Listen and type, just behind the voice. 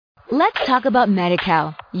Let's talk about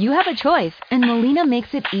Medi-Cal. You have a choice, and Molina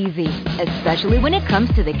makes it easy, especially when it comes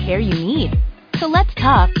to the care you need. So let's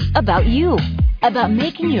talk about you, about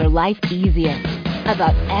making your life easier,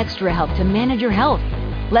 about extra help to manage your health.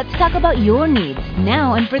 Let's talk about your needs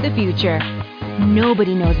now and for the future.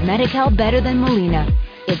 Nobody knows Medi-Cal better than Molina.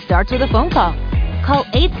 It starts with a phone call. Call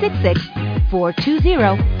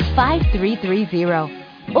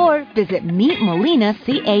 866-420-5330 or visit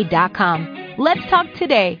meetmolinaca.com. Let's talk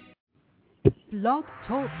today. Blog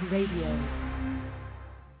Talk Radio.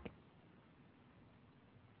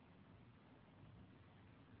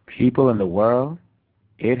 People in the world,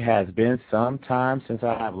 it has been some time since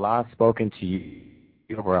I have last spoken to you,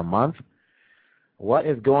 over a month. What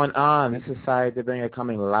is going on? This is Dibinga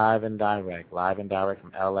coming live and direct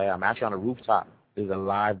from LA. I'm actually on a rooftop. This is a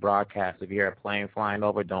live broadcast. If you hear a plane flying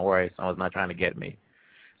over, don't worry, someone's not trying to get me.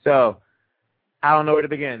 So, I don't know where to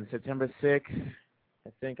begin. September 6th. I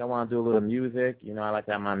think I want to do a little music. You know, I like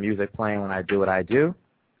to have my music playing when I do what I do.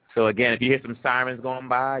 So, again, if you hear some sirens going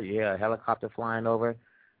by, you hear a helicopter flying over,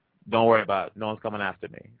 don't worry about it. No one's coming after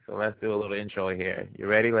me. So let's do a little intro here. You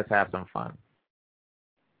ready? Let's have some fun.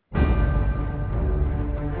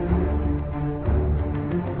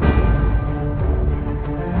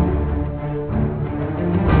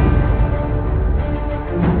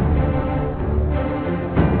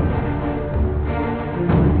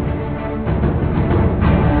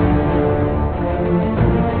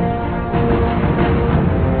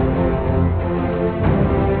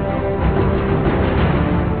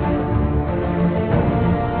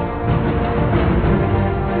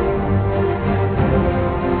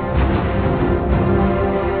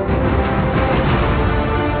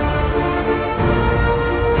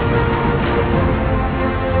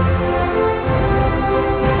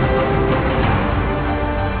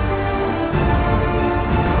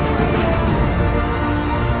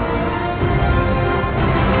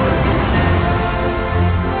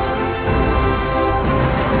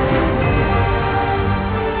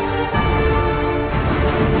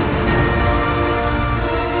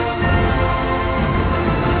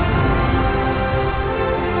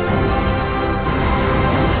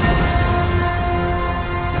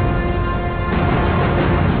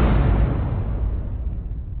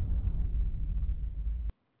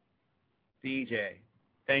 DJ,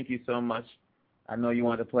 thank you so much. I know you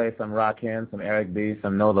want to play some Rakim, some Eric B.,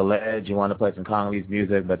 some Know the Ledge. You want to play some Congolese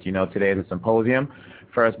music, but you know today is a symposium.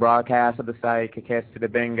 First broadcast of the Sai Kekes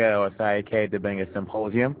Dibinga or Sai K Dibinga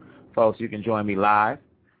Symposium. Folks, you can join me live.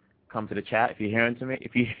 Come to the chat if you're hearing to me.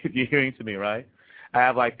 If you're hearing to me, right? I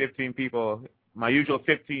have like 15 people, my usual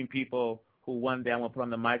 15 people who one day I'm going to put on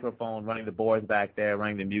the microphone, running the boards back there,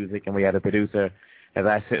 running the music, and we have a producer as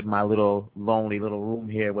I sit in my little lonely little room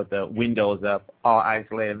here with the windows up, all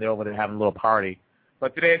isolated, and they're over there having a little party.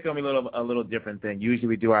 But today it's going to be a little different thing. Usually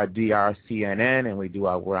we do our DRCNN and we do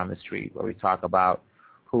our Word on the Street, where we talk about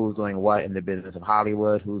who's doing what in the business of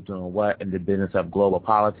Hollywood, who's doing what in the business of global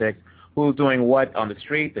politics, who's doing what on the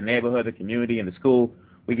street, the neighborhood, the community, and the school.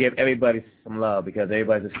 We give everybody some love because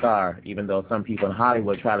everybody's a star, even though some people in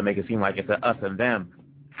Hollywood try to make it seem like it's a us and them.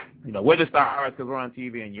 You know, we're the stars because we're on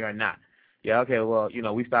TV and you're not. Yeah, okay, well, you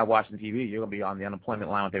know, we start watching TV, you're going to be on the unemployment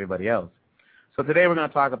line with everybody else. So today we're going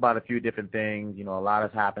to talk about a few different things. You know, a lot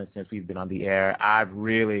has happened since we've been on the air. I've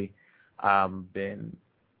really been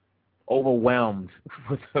overwhelmed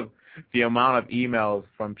with the amount of emails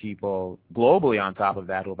from people globally on top of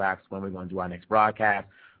that who have asked when we're going to do our next broadcast,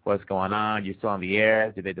 what's going on, you're still on the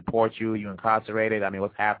air, did they deport you, you incarcerated, I mean,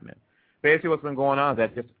 what's happening? Basically what's been going on is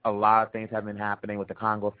that just a lot of things have been happening with the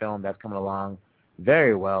Congo film that's coming along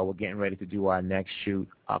very well. We're getting ready to do our next shoot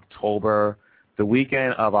the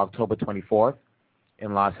weekend of October 24th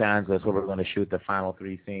in Los Angeles, where we're going to shoot the final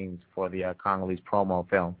 3 scenes for the Congolese promo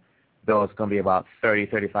film. Though it's going to be about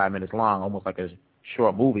 35 minutes long, almost like a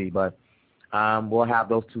short movie, but we'll have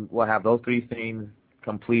those 3 scenes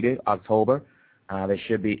completed October. They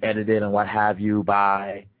should be edited and what have you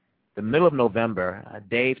by the middle of November.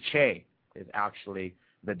 Dave Che is actually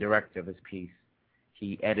the director of this piece.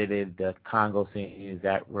 He edited the Congo scenes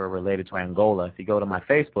that were related to Angola. If you go to my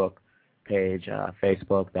Facebook page,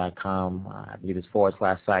 facebook.com, I believe it's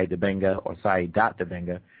 /Sai Dibinga or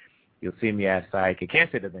Sai.Dibinga, you'll see me as Sai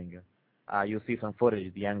Kekese Dibinga. You'll see some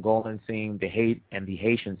footage. The Angolan scene, the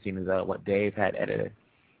Haitian scene is what Dave had edited.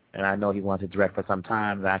 And I know he wanted to direct for some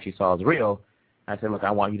time, and I actually saw his reel. I said, look, I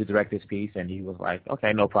want you to direct this piece. And he was like,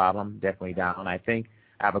 okay, no problem, definitely down. I think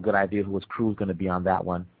I have a good idea who his crew is going to be on that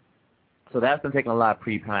one. So that's been taking a lot of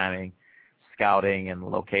pre-planning, scouting, and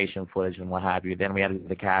location footage and what have you. Then we had to do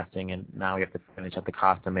the casting, and now we have to finish up the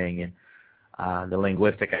costuming and the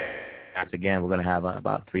linguistic Again, we're going to have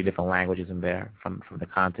about 3 different languages in there from the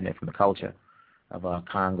continent, from the culture of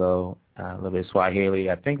Congo, a little bit of Swahili.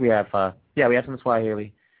 I think we have, we have some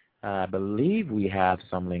Swahili. I believe we have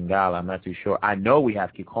some Lingala. I'm not too sure. I know we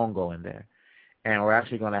have Kikongo in there. And we're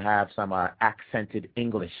actually going to have some accented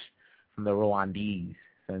English from the Rwandese,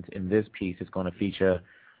 since in this piece it's going to feature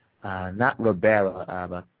not Ribera,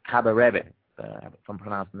 but Kabarebe, if I'm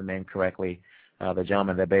pronouncing the name correctly, the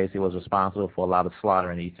gentleman that basically was responsible for a lot of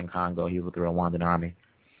slaughter in eastern Congo. He was with the Rwandan army.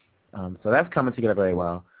 So that's coming together very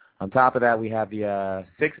well. On top of that, we have the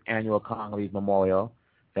 6th annual Congolese Memorial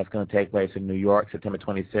that's going to take place in New York, September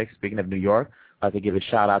 26th. Speaking of New York, I'd like to give a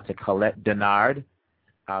shout-out to Colette Denard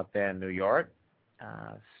out there in New York.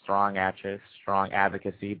 Strong actress, strong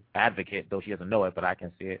advocate, though she doesn't know it, but I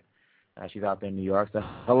can see it. She's out there in New York. So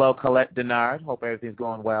hello, Colette Denard. Hope everything's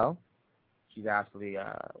going well. She's actually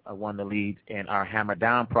one of the leads in our Hammer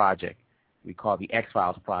Down project. We call the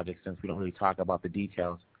X-Files project, since we don't really talk about the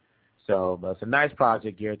details. So but it's a nice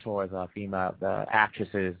project geared towards female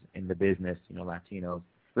actresses in the business,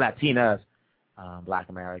 Latinas, Black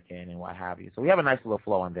American, and what have you. So we have a nice little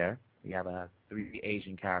flow in there. We have 3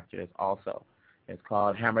 Asian characters also. It's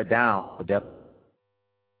called Hammer Down.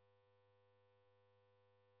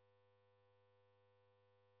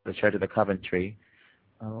 The Church of the Coventry.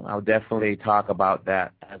 I'll definitely talk about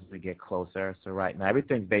that as we get closer. So right now,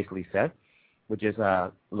 everything's basically set. We're just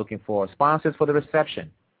looking for sponsors for the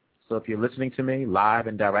reception. So if you're listening to me live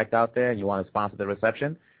and direct out there and you want to sponsor the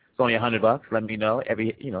reception, it's only $100. Let me know.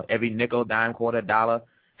 Every nickel, dime, quarter, dollar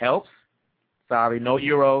helps. Sorry, no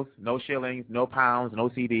euros, no shillings, no pounds, no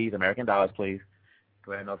CDs, American dollars, please.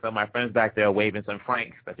 Because I know some of my friends back there are waving some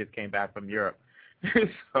francs that just came back from Europe.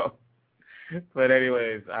 But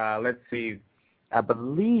anyways, let's see. I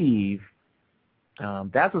believe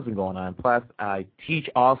that's what's been going on. Plus, I teach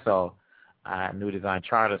also New Design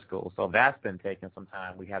Charter School, so that's been taking some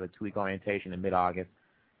time. We had a 2-week orientation in mid-August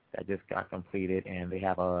that just got completed, and they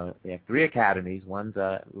have 3 academies. One's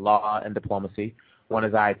law and diplomacy, one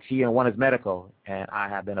is IT, and one is medical. And I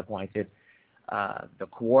have been appointed the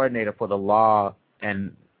coordinator for the law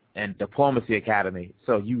and diplomacy academy.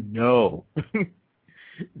 So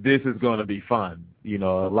this is going to be fun. A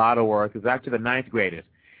lot of work. It's actually the 9th graders.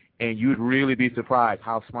 And you'd really be surprised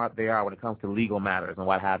how smart they are when it comes to legal matters and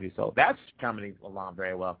what have you. So that's coming along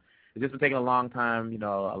very well. It's just been taking a long time,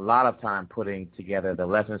 a lot of time putting together the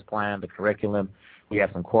lessons plan, the curriculum. We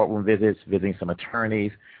have some courtroom visits, visiting some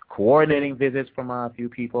attorneys, coordinating visits from a few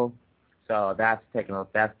people. So that's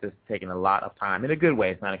just taking a lot of time. In a good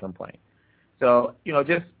way, it's not a complaint. So,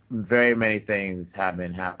 just very many things have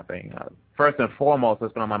been happening. First and foremost,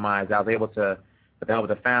 what's been on my mind is I was able to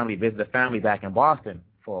visit the family back in Boston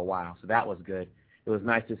for a while. So that was good. It was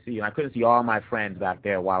nice to see. And I couldn't see all my friends back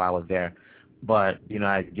there while I was there. But,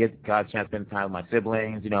 I got a chance to spend time with my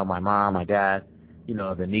siblings, my mom, my dad,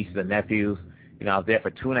 the nieces and nephews. I was there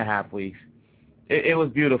for 2.5 weeks. It was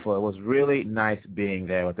beautiful. It was really nice being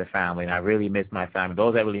there with the family, and I really miss my family.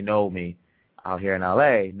 Those that really know me out here in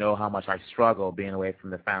L.A. know how much I struggle being away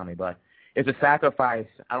from the family. But it's a sacrifice.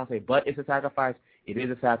 I don't say but it's a sacrifice. It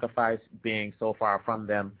is a sacrifice being so far from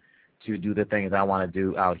them to do the things I want to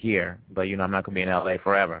do out here. But, I'm not going to be in L.A.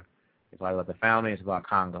 forever. It's about the family. It's about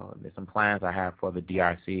Congo. There's some plans I have for the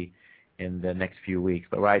DRC in the next few weeks.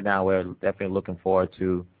 But right now we're definitely looking forward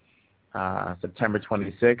to September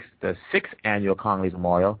 26th, the 6th annual Congolese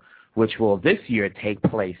Memorial, which will this year take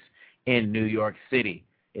place in New York City.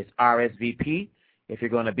 It's RSVP. If you're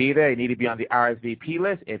going to be there, you need to be on the RSVP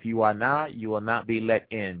list. If you are not, you will not be let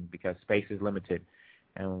in because space is limited.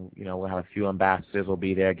 And, we'll have a few ambassadors will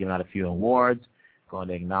be there giving out a few awards, going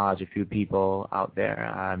to acknowledge a few people out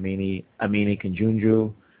there. Amini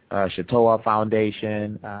Kinjunju, Shatoa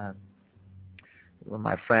Foundation,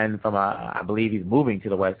 my friend from, I believe he's moving to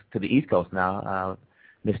the East Coast now,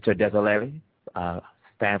 Mr. Desolari,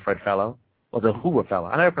 Stanford fellow, or the Hoover fellow.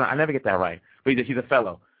 I never get that right, but he's a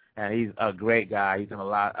fellow, and he's a great guy. He's done a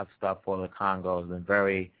lot of stuff for the Congo. He's been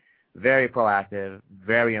very, very proactive,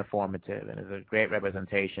 very informative, and is a great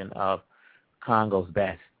representation of Congo's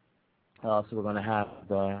best. So we're going to have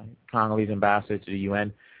the Congolese ambassador to the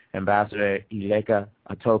UN, Ambassador Ileka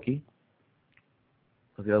Atoki.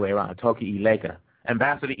 It's the other way around, Atoki Ileka.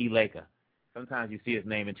 Ambassador Ileka. Sometimes you see his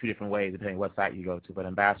name in 2 different ways depending what site you go to, but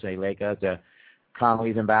Ambassador Ileka is the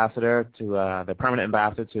Congolese ambassador to the permanent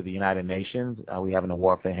ambassador to the United Nations. We have an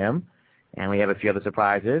award for him, and we have a few other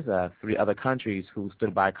surprises. 3 other countries who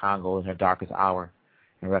stood by Congo in her darkest hour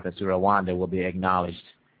in reference to Rwanda will be acknowledged.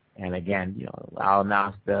 And again, I'll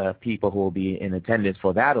announce the people who will be in attendance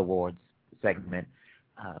for that awards segment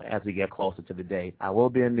as we get closer to the date. I will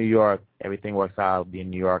be in New York. Everything works out. I'll be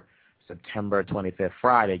in New York September 25th,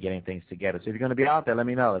 Friday, getting things together. So if you're going to be out there, let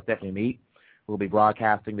me know. Let's definitely meet. We'll be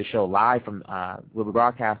broadcasting the show live from. We'll be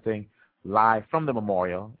broadcasting live from the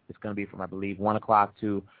memorial. It's going to be from, I believe, 1 o'clock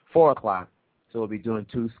to 4 o'clock. So we'll be doing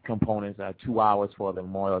two components, 2 hours for the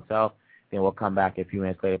memorial itself. Then we'll come back a few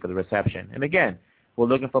minutes later for the reception. And again, we're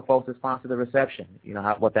looking for folks to sponsor the reception. You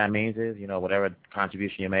know what that means is, whatever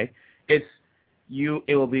contribution you make, it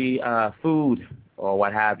will be food or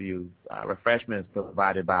what have you, refreshments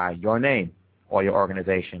provided by your name or your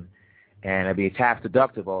organization, and it'll be tax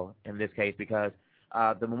deductible in this case because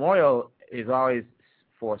the memorial is always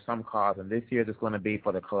for some cause, and this year it's going to be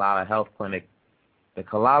for the Kalala Health Clinic. The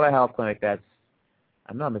Kalala Health Clinic,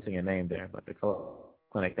 I'm not missing a name there, but the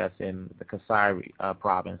clinic that's in the Kasai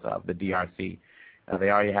province of the DRC. They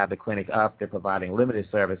already have the clinic up. They're providing limited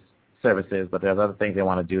services, but there's other things they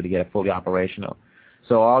want to do to get it fully operational.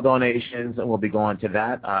 So all donations will be going to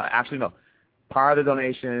that. Actually, no. Part of the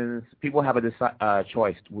donations, people have a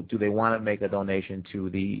choice. Do they want to make a donation to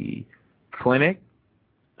the clinic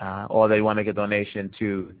or they want to make a donation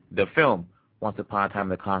to the film, Once Upon a Time in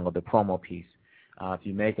the Congo, the promo piece? If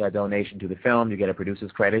you make a donation to the film, you get a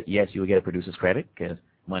producer's credit. Yes, you will get a producer's credit because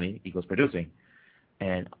money equals producing.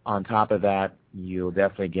 And on top of that, you'll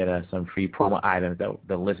definitely get some free promo items.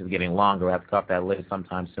 The list is getting longer. We'll have to cut that list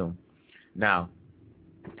sometime soon. Now,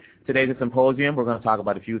 today's a symposium. We're going to talk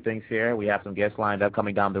about a few things here. We have some guests lined up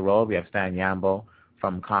coming down the road. We have Stan Yambo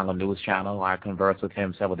from Congo News Channel. I conversed with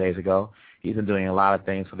him several days ago. He's been doing a lot of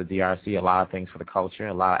things for the DRC, a lot of things for the culture,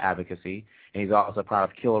 a lot of advocacy. And he's also part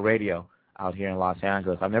of Kill Radio out here in Los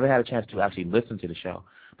Angeles. I've never had a chance to actually listen to the show,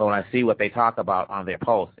 but when I see what they talk about on their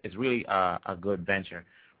posts, it's really a good venture.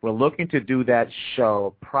 We're looking to do that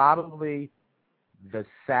show probably the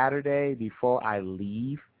Saturday before I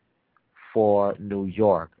leave for New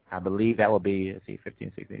York. I believe that will be,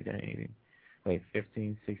 15, 16, 17, 18.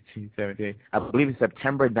 15, 16, 17. I believe it's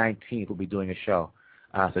September 19th we'll be doing a show.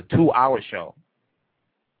 It's a 2-hour show.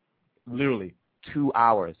 Literally 2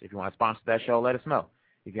 hours. If you want to sponsor that show, let us know.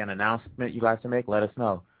 If you have an announcement you'd like to make, let us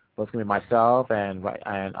know. But it's going to be myself and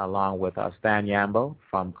along with Stan Yambo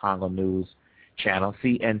from Congo News Channel,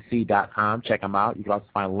 cnc.com. Check him out. You can also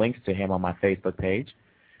find links to him on my Facebook page.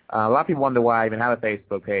 A lot of people wonder why I even have a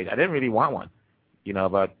Facebook page. I didn't really want one,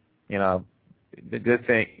 but, the good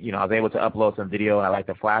thing, I was able to upload some video. I like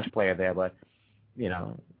the Flash player there, but,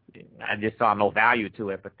 I just saw no value to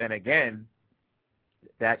it. But then again,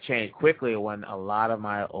 that changed quickly when a lot of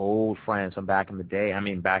my old friends from back in the day,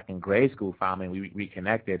 back in grade school, found me and we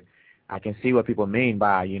reconnected. I can see what people mean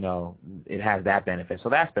by, it has that benefit. So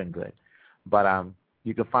that's been good. But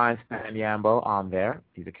you can find Stan Yambo on there.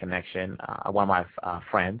 He's a connection, one of my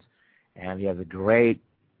friends, and he has a great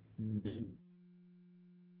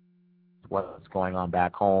what's going on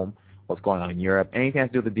back home, what's going on in Europe, anything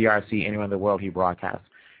to do with the DRC, anywhere in the world he broadcasts.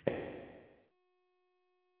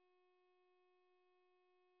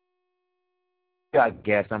 I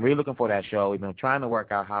guess I'm really looking for that show. We've been trying to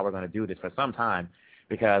work out how we're going to do this for some time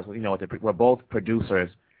because, we're both producers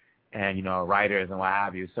and, writers and what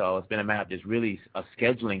have you. So it's been a matter of just really a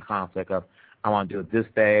scheduling conflict of I want to do it this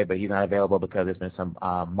day, but he's not available because there's been some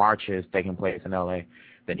marches taking place in L.A.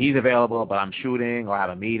 Then he's available, but I'm shooting or I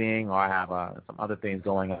have a meeting or I have some other things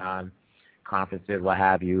going on, conferences, what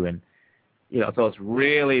have you. And, so it's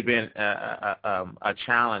really been a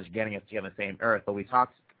challenge getting us together in the same earth. But we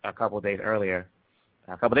talked a couple of days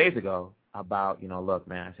ago about, look,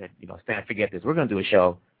 man, I said, Stan, forget this. We're going to do a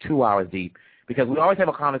show 2 hours deep because we always have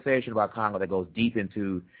a conversation about Congo that goes deep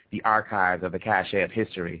into the archives of the cache of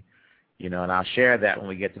history, and I'll share that when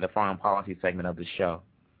we get to the foreign policy segment of the show.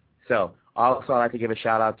 So also I'd like to give a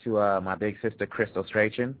shout-out to my big sister, Crystal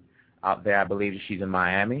Strachan, out there. I believe she's in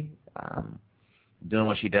Miami doing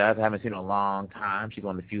what she does. I haven't seen her in a long time. She's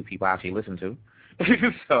one of the few people I actually listen to.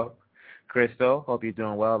 So, Crystal, hope you're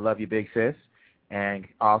doing well. Love you, big sis. And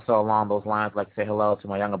also along those lines, I'd like to say hello to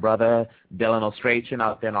my younger brother, Dylan O'Strachan,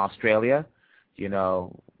 out there in Australia.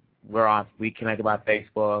 We connected by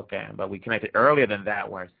Facebook, but we connected earlier than that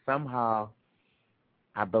where somehow,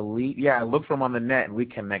 I believe, I looked for him on the net and we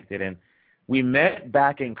connected. And we met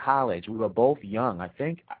back in college. We were both young. I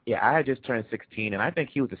think, I had just turned 16, and I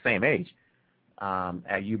think he was the same age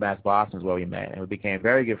at UMass Boston is where we met. And we became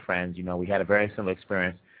very good friends. We had a very similar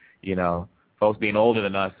experience, folks being older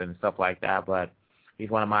than us and stuff like that. But he's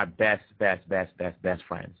one of my best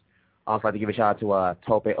friends. Also, I'd like to give a shout-out to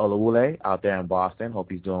Tope Olawule out there in Boston.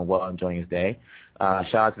 Hope he's doing well, enjoying his day.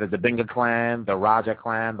 Shout-out to the Dibinga clan, the Raja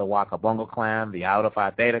clan, the Wakabongo clan, the Alpha Phi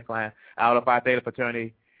Theta clan, Alpha Phi Theta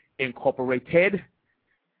Fraternity Incorporated.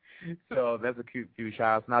 So that's a few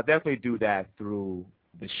shout-outs. And I'll definitely do that through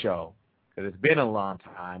the show. because it's been a long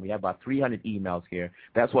time. We have about 300 emails here.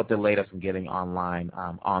 That's what delayed us from getting online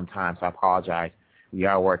on time, so I apologize. We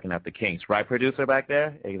are working up the kinks. Right, producer back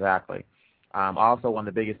there? Exactly. Also, one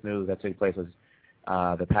of the biggest news that took place was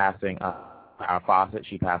the passing of our Fawcett.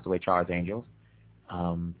 She passed away, Charles Angels.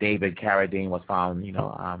 David Carradine was found,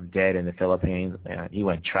 dead in the Philippines. He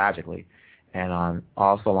went tragically. And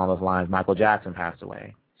also along those lines, Michael Jackson passed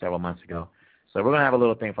away several months ago. So we're going to have a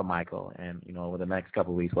little thing for Michael. And, over the next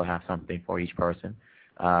couple of weeks, we'll have something for each person.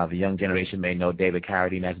 The young generation may know David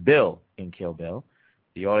Carradine as Bill in Kill Bill.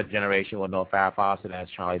 The older generation will know Farrah Fawcett as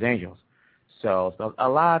Charlie's Angels. So a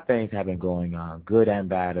lot of things have been going on, good and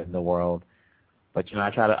bad in the world. But,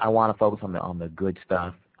 I want to focus on the good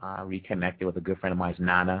stuff. Reconnected with a good friend of mine,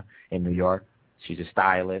 Nana, in New York. She's a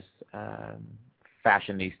stylist,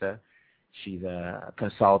 fashionista. She's a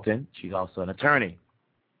consultant. She's also an attorney.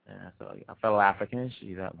 So a fellow African.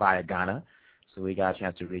 She's via Ghana. So we got a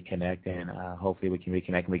chance to reconnect, and hopefully we can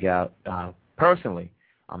reconnect and we get out personally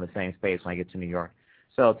on the same space when I get to New York.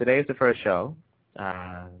 So today is the first show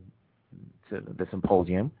to the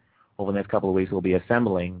Symposium. Over the next couple of weeks, we'll be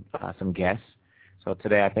assembling some guests. So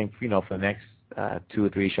today, I think, for the next 2 or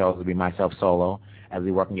 3 shows, will be myself solo as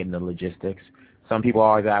we work on getting the logistics. Some people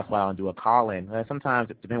always ask why I don't do a call-in. Sometimes,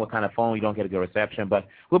 depending what kind of phone, you don't get a good reception. But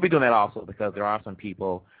we'll be doing that also because there are some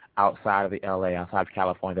people outside of the L.A., outside of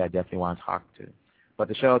California that I definitely want to talk to. But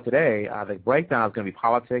the show today, the breakdown is going to be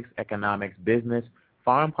politics, economics, business,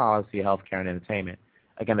 foreign policy, healthcare, and entertainment.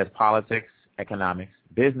 Again, there's politics, economics,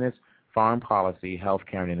 business, foreign policy,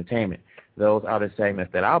 healthcare, and entertainment. Those are the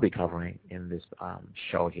segments that I'll be covering in this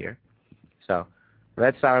show here. So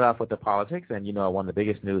let's start off with the politics. And, one of the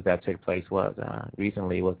biggest news that took place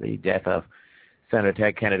recently was the death of Senator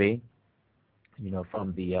Ted Kennedy,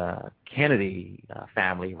 from the Kennedy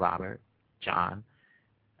family, Robert, John,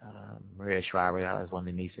 Maria Shriver, that was one of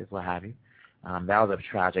the nieces, what have you. That was a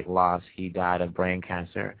tragic loss. He died of brain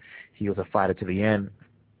cancer. He was a fighter to the end.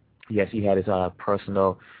 Yes, he had his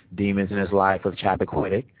personal demons in his life with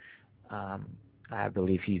Chappaquiddick. I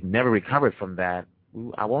believe he's never recovered from that.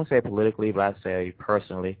 I won't say politically, but I say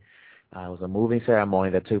personally. It was a moving ceremony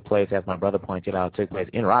that took place, as my brother pointed out, took place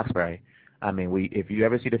in Roxbury. I mean, if you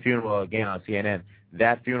ever see the funeral again on CNN,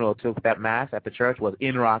 that mass at the church was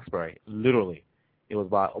in Roxbury, literally. It was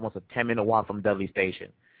about almost a 10-minute walk from Dudley Station.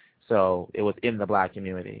 So it was in the black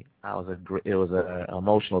community. It was an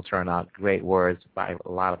emotional turnout, great words by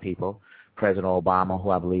a lot of people. President Obama, who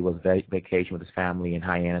I believe was vacation with his family in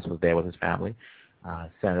Hyannis, was there with his family.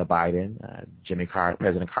 Senator Biden,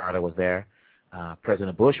 President Carter was there.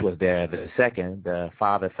 President Bush was there. The second, the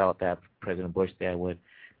father felt that President Bush there would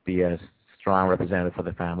be a strong representative for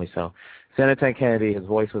the family. So Senator Kennedy, his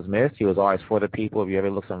voice was missed. He was always for the people. If you ever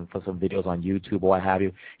look for some videos on YouTube or what have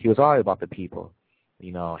you, he was always about the people.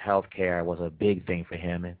 Health care was a big thing for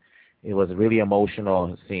him, and it was really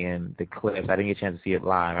emotional seeing the clips. I didn't get a chance to see it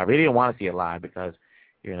live. I really didn't want to see it live because,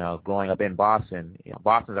 growing up in Boston,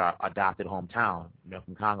 Boston's our adopted hometown,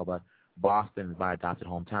 from Congo, but Boston is my adopted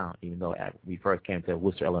hometown, even though we first came to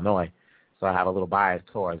Worcester, Illinois. So I have a little bias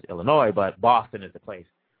towards Illinois, but Boston is the place.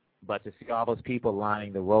 But to see all those people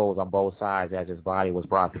lining the rows on both sides as his body was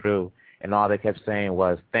brought through, and all they kept saying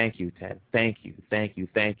was, "Thank you, Ted. Thank you, thank you,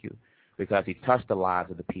 thank you." Because he touched the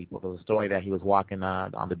lives of the people. There was a story that he was walking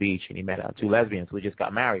on the beach and he met 2 lesbians who just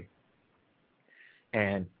got married.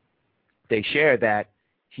 And they shared that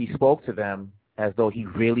he spoke to them as though he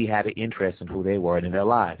really had an interest in who they were and in their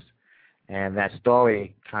lives. And that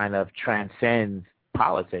story kind of transcends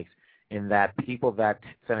politics in that people that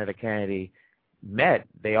Senator Kennedy met,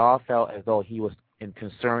 they all felt as though he was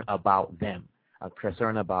concerned about them.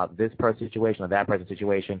 Concern about this person's situation or that person's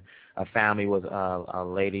situation. A family was a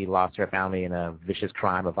lady lost her family in a vicious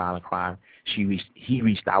crime, a violent crime. He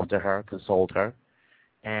reached out to her, consoled her,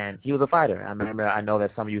 and he was a fighter. I know that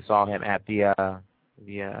some of you saw him at the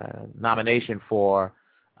nomination for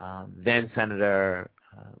then Senator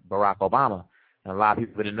Barack Obama, and a lot of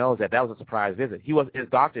people didn't know that was a surprise visit. His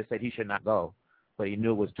doctor said he should not go, but he knew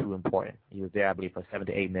it was too important. He was there, I believe, for 7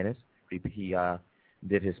 to 8 minutes. He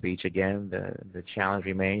did his speech again. The challenge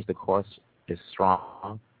remains. The course is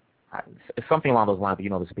strong. It's something along those lines, but you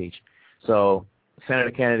know the speech. So Senator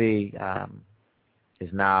Kennedy is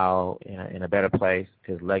now in a better place.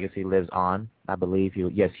 His legacy lives on. I believe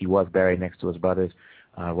he was buried next to his brothers,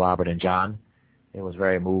 Robert and John. It was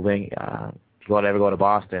very moving. If you ever go to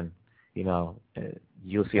Boston, you'll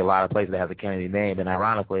see a lot of places that have the Kennedy name. And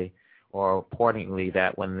ironically, or importantly,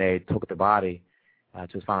 that when they took the body to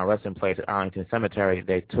his final resting place at Arlington Cemetery,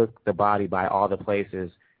 they took the body by all the places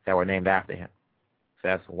that were named after him. So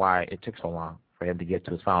that's why it took so long for him to get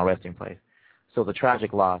to his final resting place. So the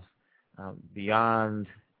tragic loss. Beyond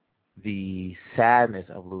the sadness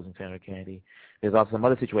of losing Senator Kennedy, there's also some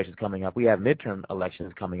other situations coming up. We have midterm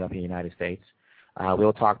elections coming up in the United States.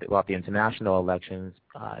 We'll talk about the international elections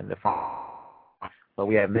in the fall, but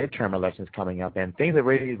we have midterm elections coming up, and things are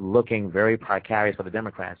really looking very precarious for the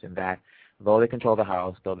Democrats in that though they control the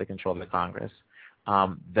House, though they control the Congress,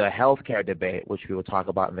 the health care debate, which we will talk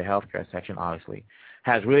about in the health care section, obviously,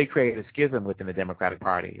 has really created a schism within the Democratic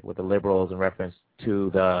Party with the liberals in reference to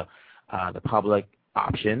the public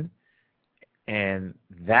option, and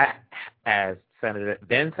that, as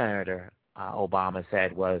then Senator Obama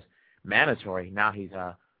said, was mandatory. Now he's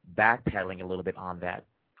backpedaling a little bit on that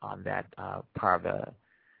part of the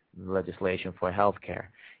legislation for health care.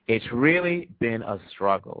 It's really been a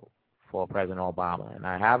struggle for President Obama, and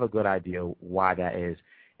I have a good idea why that is.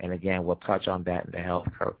 And again, we'll touch on that in the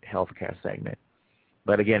health care segment.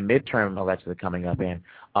 But again, midterm elections are coming up, and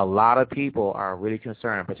a lot of people are really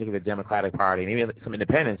concerned, particularly the Democratic Party and even some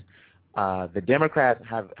independents. The Democrats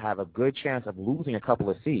have a good chance of losing a couple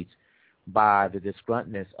of seats by the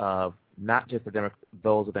disgruntledness of not just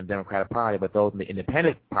those within the Democratic Party, but those in the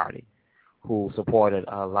Independent Party who supported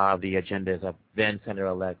a lot of the agendas of then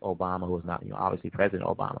Senator-elect Obama, who is not, obviously President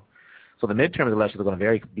Obama. So the midterm elections are going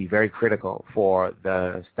to be very critical for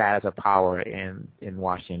the status of power in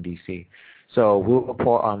Washington, D.C. So we'll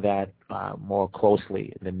report on that more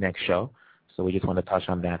closely in the next show. So we just want to touch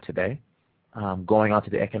on that today. Going on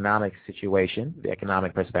to the economic situation, the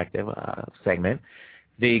economic perspective segment,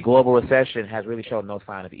 the global recession has really shown no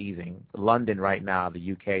sign of easing. London right now,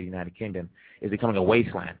 the UK, the United Kingdom, is becoming a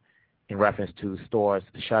wasteland in reference to stores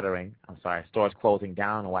stores closing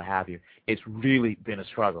down and what have you. It's really been a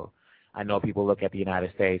struggle. I know people look at the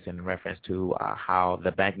United States in reference to how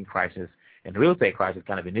the banking crisis and the real estate crisis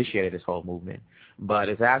kind of initiated this whole movement, but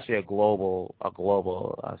it's actually a global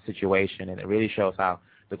situation, and it really shows how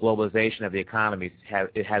the globalization of the economy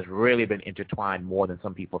has really been intertwined more than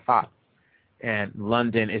some people thought. And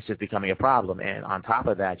London is just becoming a problem. And on top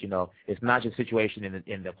of that, it's not just a situation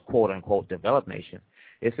in the quote-unquote developed nations.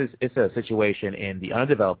 It's a situation in the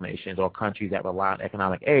undeveloped nations or countries that rely on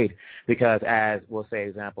economic aid because, as we'll say,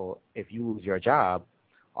 example, if you lose your job,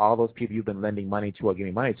 all those people you've been lending money to or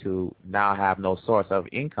giving money to now have no source of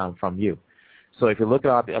income from you. So if you look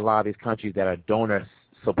at a lot of these countries that are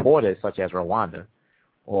donor-supported, such as Rwanda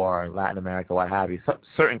or Latin America, what have you,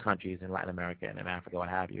 certain countries in Latin America and in Africa, what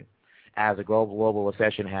have you, as the global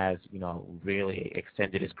recession has, really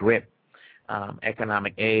extended its grip,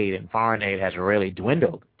 economic aid and foreign aid has really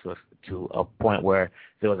dwindled to a point where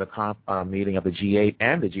there was a meeting of the G8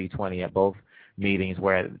 and the G20 at both meetings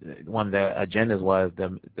where one of the agendas was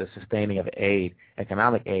the sustaining of aid,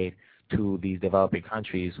 economic aid, to these developing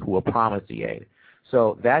countries who were promised the aid.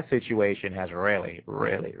 So that situation has really,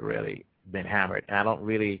 really, really been hammered. And I don't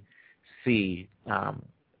really see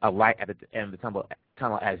a light at the end of the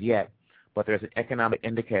tunnel as yet, but there's an economic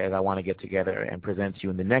indicator that I want to get together and present to you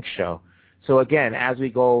in the next show. So again, as we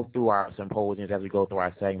go through our symposiums, as we go through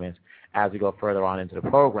our segments, as we go further on into the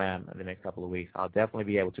program in the next couple of weeks, I'll definitely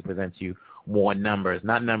be able to present to you more numbers,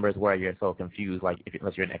 not numbers where you're so confused,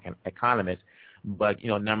 unless you're an economist, but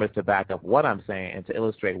numbers to back up what I'm saying and to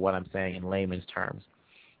illustrate what I'm saying in layman's terms.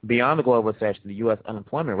 Beyond the global recession, the U.S.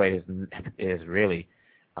 unemployment rate is really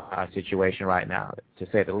a situation right now, to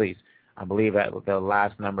say the least. I believe that the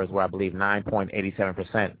last numbers were,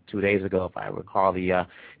 9.87% 2 days ago, if I recall the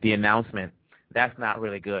announcement. That's not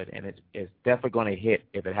really good, and it's definitely going to hit,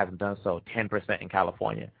 if it hasn't done so, 10% in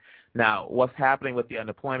California. Now, what's happening with the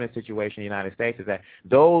unemployment situation in the United States is that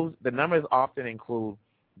the numbers often include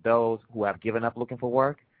those who have given up looking for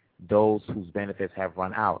work, those whose benefits have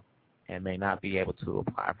run out and may not be able to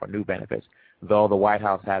apply for new benefits, though the White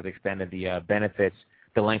House has extended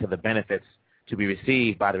the length of the benefits to be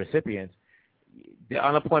received by the recipients. The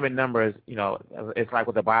unemployment numbers, it's like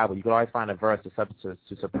with the Bible. You can always find a verse to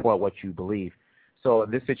support what you believe. So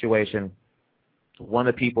in this situation, one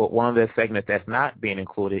of the segments that's not being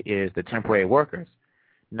included is the temporary workers.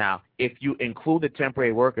 Now, if you include the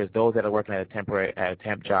temporary workers, those that are working at a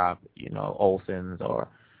temp job, Olson's or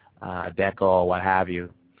Deco or what have you,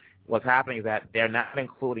 what's happening is that they're not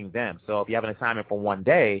including them. So if you have an assignment for one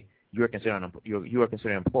day, you are considered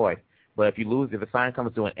employed. But if the assignment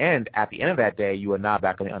comes to an end, at the end of that day, you are now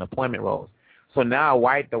back on the unemployment rolls. So now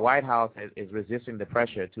the White House is resisting the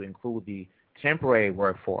pressure to include the temporary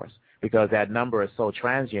workforce because that number is so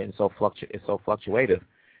transient and so fluctuative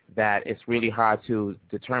that it's really hard to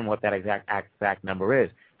determine what that exact number is.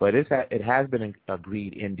 But it has been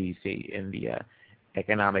agreed in D.C. in the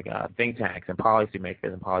economic think tanks and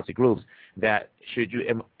policymakers and policy groups that should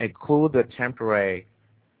you include the temporary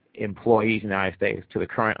employees in the United States to the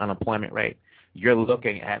current unemployment rate, you're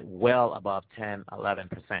looking at well above 10,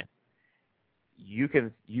 11%.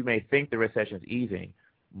 You may think the recession is easing,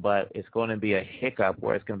 but it's going to be a hiccup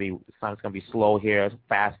where it's going to be slow here,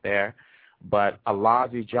 fast there. But a lot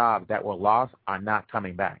of these jobs that were lost are not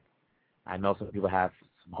coming back. I know some people have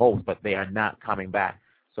some hopes, but they are not coming back.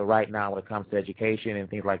 So right now, when it comes to education and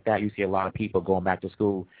things like that, you see a lot of people going back to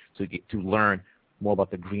school to learn more about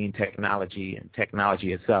the green technology and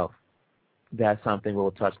technology itself. That's something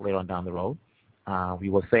we'll touch later on down the road. We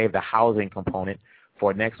will save the housing component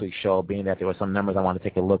for next week's show, being that there were some numbers I want to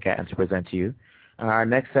take a look at and to present to you. Our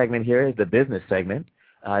next segment here is the business segment.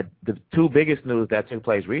 The two biggest news that took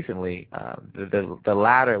place recently, the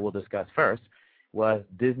latter we'll discuss first, was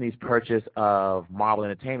Disney's purchase of Marvel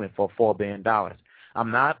Entertainment for $4 billion.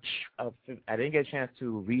 I didn't get a chance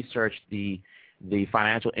to research the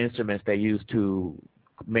financial instruments they used to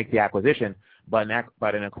make the acquisition, but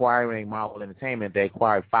in acquiring Marvel Entertainment, they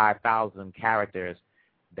acquired 5,000 characters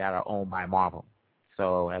that are owned by Marvel.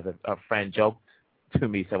 So as a friend joked to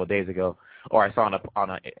me several days ago, or I saw on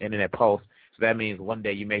an internet post, so that means one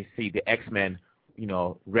day you may see the X-Men,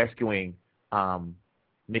 rescuing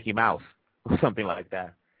Mickey Mouse or something like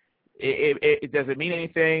that. Does it mean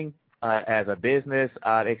anything as a business?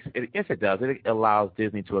 Yes, it does. It allows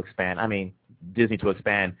Disney to expand. Disney to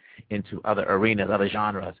expand into other arenas, other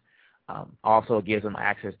genres. Also gives them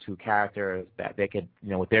access to characters that they could,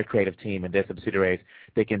 with their creative team and their subsidiaries,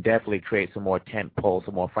 they can definitely create some more tentpole,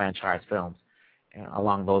 some more franchise films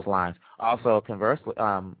along those lines. Also, conversely,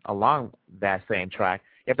 along that same track,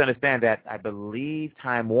 you have to understand that I believe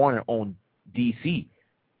Time Warner owned DC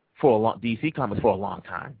Comics for a long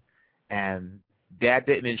time, and that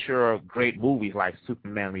didn't ensure great movies like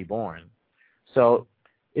Superman Reborn. So,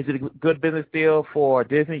 is it a good business deal for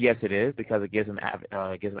Disney? Yes, it is, because it gives them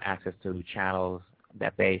access to channels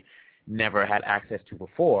that they never had access to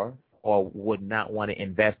before, or would not want to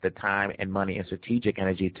invest the time and money and strategic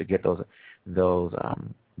energy to get those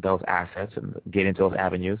assets and get into those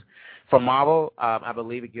avenues. For Marvel, I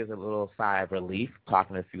believe it gives a little sigh of relief.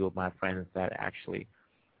 Talking to a few of my friends that actually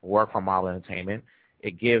work for Marvel Entertainment,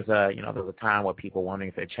 it gives there's a time where people wondering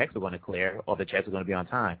if their checks are going to clear or if the checks are going to be on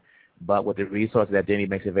time. But with the resources that Disney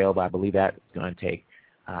makes available, I believe that's going to take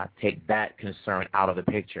that concern out of the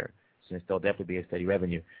picture, since there'll definitely be a steady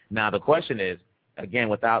revenue. Now, the question is, again,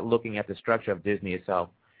 without looking at the structure of Disney itself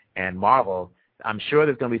and Marvel, I'm sure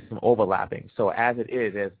there's going to be some overlapping. So as it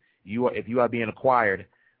is, if you are being acquired,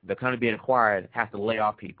 the company being acquired has to lay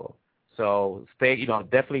off people. So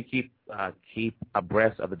definitely keep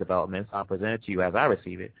abreast of the developments. I'll present it to you as I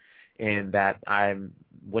receive it, and that I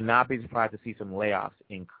would not be surprised to see some layoffs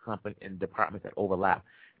in departments that overlap.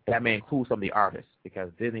 That may include some of the artists,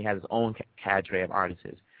 because Disney has its own cadre of artists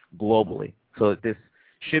globally. So this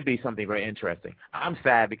should be something very interesting. I'm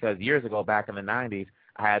sad because years ago, back in the 90s,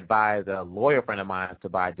 I had advised a lawyer friend of mine to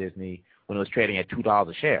buy Disney when it was trading at $2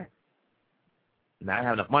 a share. Now, I didn't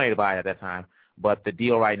have enough money to buy it at that time, but the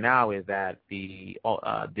deal right now is that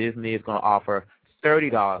Disney is going to offer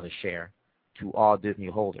 $30 a share to all Disney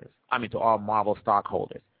holders. To all Marvel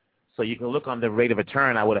stockholders. So you can look on the rate of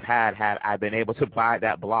return I would have had I been able to buy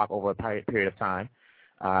that block over a period of time.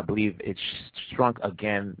 I believe it shrunk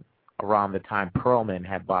again around the time Perlman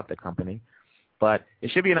had bought the company. But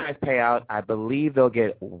it should be a nice payout. I believe they'll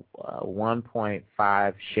get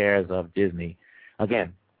 1.5 shares of Disney.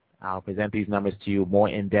 Again, I'll present these numbers to you more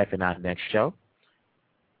in depth in our next show,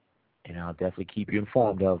 and I'll definitely keep you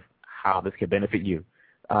informed of how this can benefit you.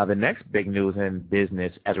 The next big news in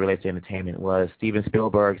business as it relates to entertainment was Steven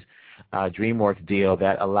Spielberg's DreamWorks deal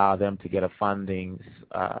that allowed them to get a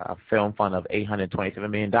film fund of $827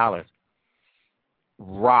 million.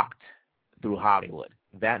 Rocked through Hollywood.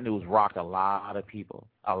 That news rocked a lot of people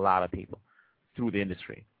through the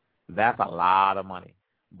industry. That's a lot of money.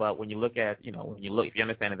 But when you look at, if you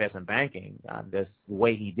understand investment banking, the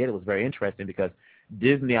way he did it was very interesting, because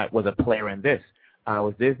Disney was a player in this.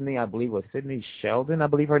 Was Disney, I believe, was Sidney Sheldon, I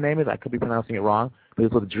believe her name is. I could be pronouncing it wrong, but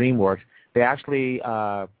it was with DreamWorks. They actually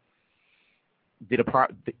got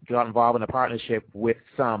involved in a partnership with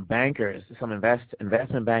some bankers, some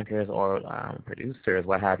investment bankers or producers,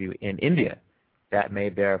 what have you, in India that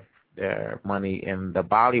made their money in the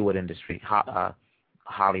Bollywood industry,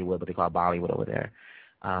 Hollywood, what they call Bollywood over there.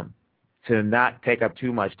 To not take up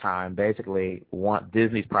too much time, basically,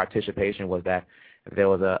 Disney's participation was that there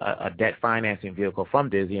was a debt financing vehicle from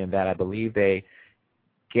Disney, and that I believe they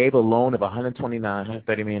gave a loan of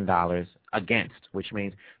 $130 million against, which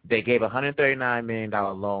means they gave a $139 million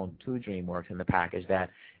loan to DreamWorks in the package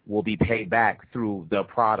that will be paid back through the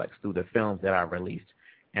products, through the films that are released.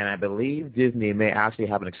 And I believe Disney may actually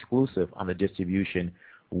have an exclusive on the distribution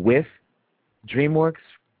with DreamWorks.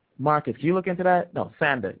 Marcus, can you look into that? No,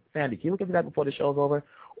 Sandy, can you look into that before the show's over?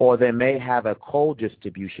 Or they may have a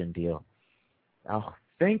co-distribution deal. I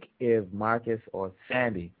think if Marcus or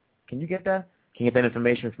Sandy, can you get that? Can you get that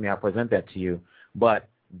information from me? I'll present that to you. But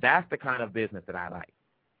that's the kind of business that I like.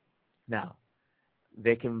 Now,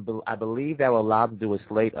 I believe that will allow them to do a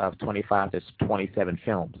slate of 25 to 27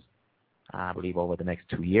 films, I believe, over the next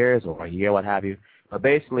 2 years or a year, what have you. But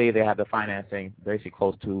basically, they have the financing basically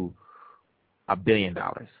close to $1 billion,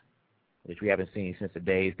 which we haven't seen since the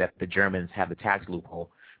days that the Germans have the tax loophole,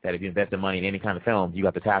 that if you invest the money in any kind of film, you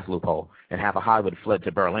got the tax loophole, and half of Hollywood fled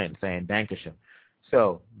to Berlin saying Dankeschön.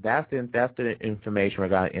 So that's the information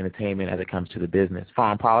regarding entertainment as it comes to the business.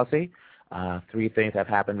 Foreign policy, 3 things have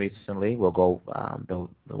happened recently. We'll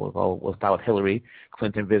start with Hillary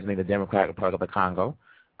Clinton visiting the Democratic Republic of the Congo.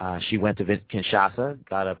 She went to visit Kinshasa,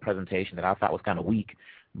 got a presentation that I thought was kind of weak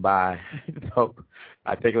by,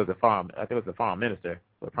 I think it was the foreign minister,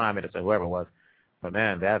 the prime minister, whoever it was. But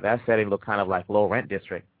man, that setting looked kind of like low rent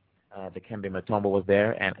district. Dikembe Mutombo was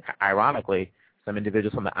there, and ironically, some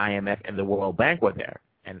individuals from the IMF and the World Bank were there.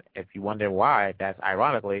 And if you wonder why, that's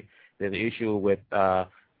ironically, there's an issue with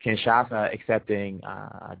Kinshasa accepting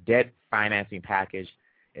a debt financing package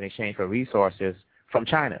in exchange for resources from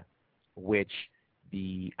China, which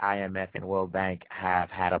the IMF and World Bank have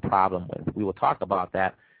had a problem with. We will talk about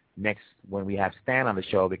that next when we have Stan on the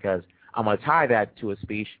show, because I'm going to tie that to a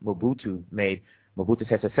speech Mobutu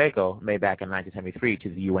Sese Seko made back in 1973 to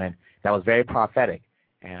the UN. That was very prophetic,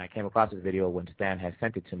 and I came across this video when Stan had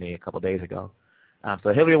sent it to me a couple of days ago.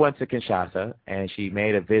 So Hillary went to Kinshasa, and she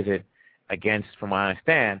made a visit against, from what I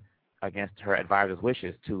understand, against her advisor's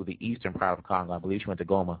wishes to the eastern part of Congo. I believe she went to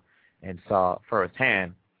Goma and saw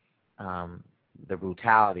firsthand the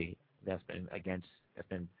brutality that's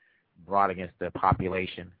been brought against the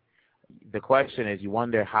population. The question is, you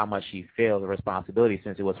wonder how much she feels the responsibility,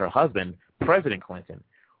 since it was her husband, President Clinton,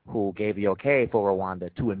 who gave the okay for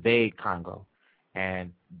Rwanda to invade Congo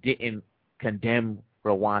and didn't condemn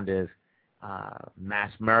Rwanda's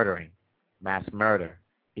mass murder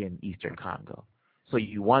in eastern Congo. So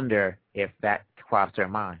you wonder if that crossed her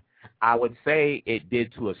mind. I would say it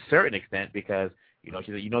did to a certain extent, because she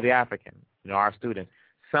said, the African, our students.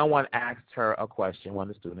 Someone asked her a question. One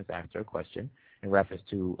of the students asked her a question in reference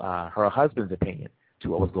to her husband's opinion to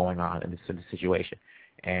what was going on in this situation.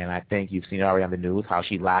 And I think you've seen it already on the news how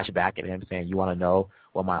she lashed back at him, saying, "You want to know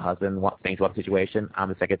what my husband thinks about the situation? I'm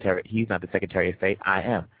the secretary. He's not the Secretary of State. I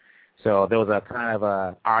am." So there was a kind of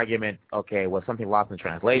a argument. Okay, was something lost in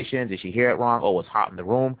translation? Did she hear it wrong? Or was hot in the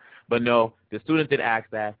room? But no, the student did ask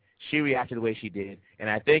that. She reacted the way she did, and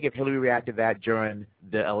I think if Hillary reacted that during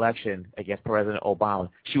the election against President Obama,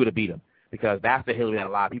 she would have beat him, because that's the Hillary that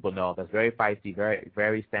a lot of people know. That's very feisty,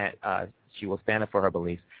 very she will stand up for her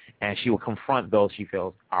beliefs, and she will confront those she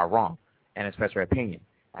feels are wrong and express her opinion.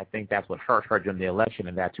 I think that's what hurt her during the election,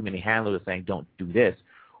 and that too many handlers were saying, "Don't do this,"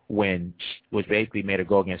 which basically made her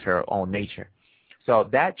go against her own nature. So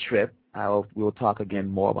that trip, we'll talk again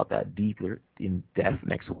more about that deeper in depth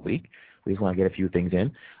next week. We just want to get a few things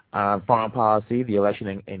in. Foreign policy, the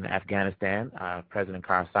election in Afghanistan, President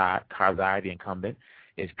Karzai, the incumbent,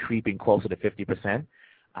 is creeping closer to 50%.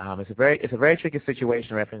 It's a very tricky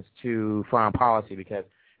situation in reference to foreign policy, because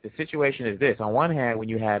the situation is this. On one hand, when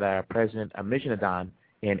you had President Ahmadinejad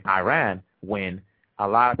in Iran win, a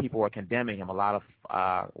lot of people were condemning him. A lot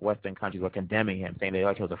of Western countries were condemning him, saying the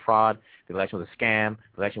election was a fraud, the election was a scam,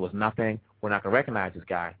 the election was nothing. We're not going to recognize this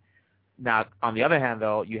guy. Now, on the other hand,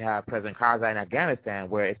 though, you have President Karzai in Afghanistan,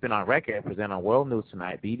 where it's been on record, presented on World News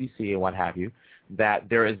Tonight, BBC and what have you, that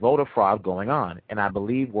there is voter fraud going on. And I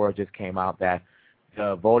believe word just came out that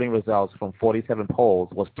the voting results from 47 polls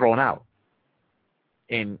was thrown out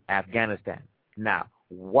in Afghanistan. Now,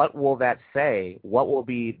 what will that say? What will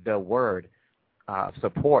be the word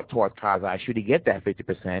support towards Karzai should he get that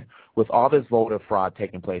 50% with all this voter fraud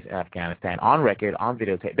taking place in Afghanistan, on record, on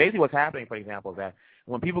videotape? Basically what's happening, for example, is that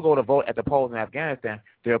when people go to vote at the polls in Afghanistan,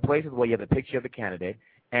 there are places where you have the picture of the candidate,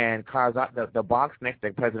 and Karzai, the box next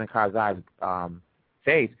to President Karzai's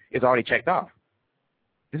face is already checked off.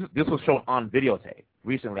 This was shown on videotape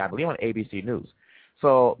recently, I believe on ABC News.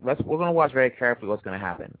 So we're going to watch very carefully what's going to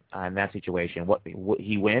happen in that situation. Will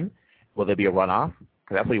he win? Will there be a runoff?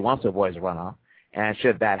 Because that's what he wants to avoid, is a runoff. And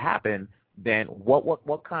should that happen, then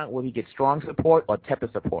what kind, will he get strong support or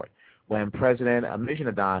tepid support? When President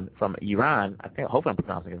Ahmadinejad from Iran, hopefully I'm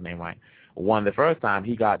pronouncing his name right, won the first time,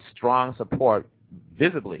 he got strong support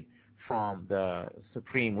visibly from the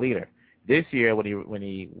supreme leader. This year, when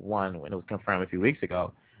he won, when it was confirmed a few weeks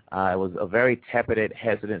ago, It was a very tepid,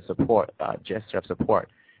 hesitant support, gesture of support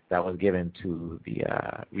that was given to the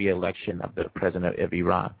re-election of the president of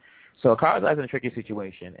Iran. So Karzai's in a tricky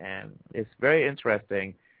situation, and it's very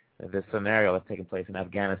interesting, this scenario that's taking place in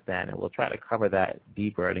Afghanistan, and we'll try to cover that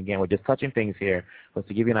deeper. And again, we're just touching things here, but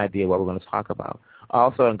to give you an idea of what we're going to talk about.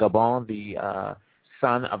 Also in Gabon, the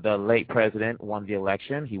son of the late president won the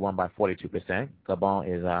election. He won by 42%. Gabon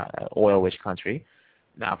is an oil-rich country.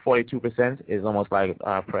 Now, 42% is almost like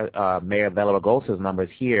Mayor Bela Lugosi's numbers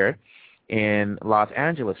here in Los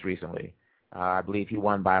Angeles recently. I believe he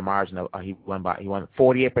won by a margin of he won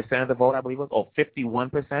 48% of the vote, I believe it was, or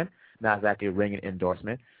 51%. Not exactly a ringing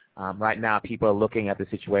endorsement. Right now, people are looking at the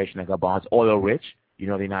situation in Gabon. It's oil-rich. You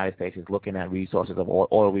know, the United States is looking at resources of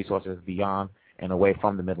oil resources beyond and away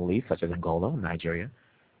from the Middle East, such as Angola, Nigeria.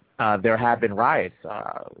 There have been riots,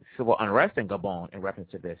 civil unrest in Gabon in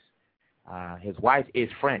reference to this. His wife is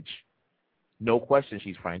French. No question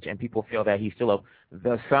she's French, and people feel that he's still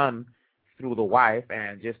the son through the wife,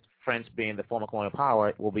 and just French being the former colonial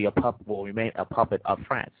power will remain a puppet of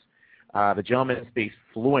France. The gentleman speaks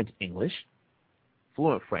fluent English,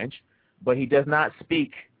 fluent French, but he does not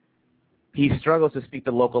speak. He struggles to speak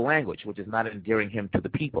the local language, which is not endearing him to the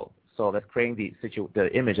people. So that's creating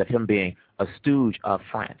the image of him being a stooge of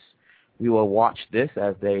France. We will watch this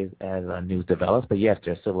as news develops. But yes,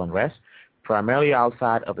 there's civil unrest, primarily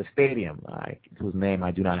outside of the stadium, whose name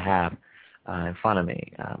I do not have in front of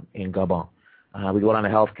me, in Gabon. We go on to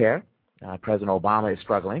healthcare. President Obama is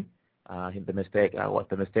struggling. The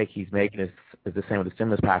mistake he's making is the same with the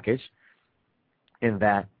stimulus package, in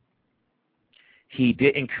that he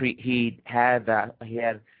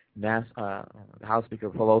had House Speaker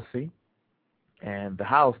Pelosi and the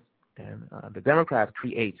House and the Democrats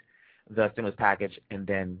create the stimulus package, and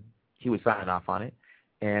then he would sign off on it.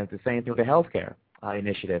 And it's the same thing with the healthcare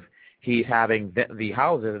initiative. He's having the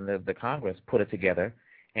houses and the Congress put it together,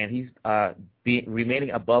 and he's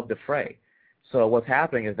remaining above the fray. So what's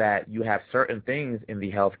happening is that you have certain things in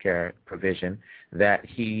the healthcare provision that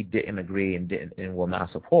he didn't agree and will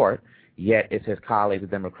not support, yet it's his colleagues, the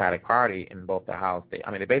Democratic Party, in both the House. They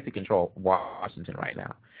basically control Washington right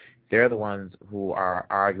now. They're the ones who are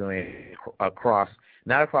arguing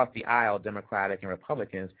not across the aisle, Democratic and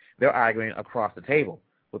Republicans. They're arguing across the table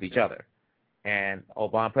with each other. And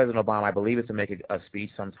President Obama, I believe, is to make a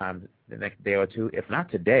speech sometime the next day or two, if not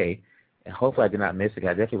today, and hopefully I did not miss it. I'd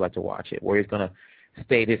definitely like to watch it, where he's going to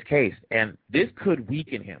state his case. And this could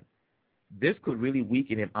weaken him. This could really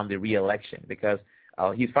weaken him on the re-election, because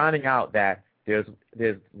he's finding out that there's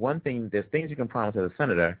things you can promise as a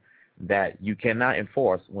senator that you cannot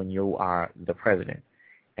enforce when you are the president.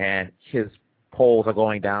 And his polls are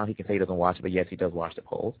going down. He can say he doesn't watch it, but yes, he does watch the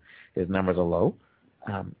polls. His numbers are low.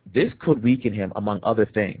 This could weaken him, among other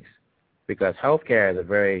things, because healthcare is a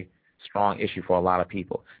very strong issue for a lot of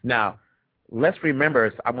people. Now, let's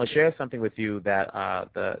remember, I'm going to share something with you that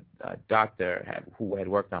the doctor who had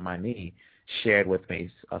worked on my knee shared with me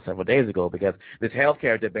several days ago, because this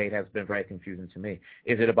healthcare debate has been very confusing to me.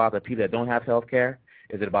 Is it about the people that don't have healthcare?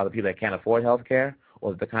 Is it about the people that can't afford healthcare?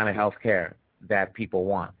 Or is it the kind of healthcare that people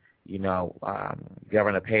want? You know,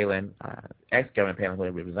 Governor Palin, ex-Governor Palin,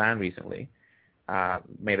 who resigned recently,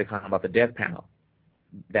 made a comment about the death panel,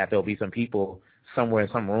 that there'll be some people somewhere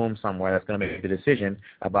in some room somewhere that's going to make the decision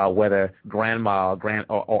about whether grandma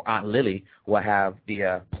or Aunt Lily will have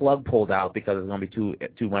the plug pulled out because it's going to be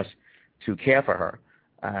too much to care for her.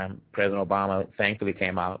 President Obama thankfully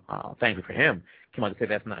came out, thankfully for him, came out to say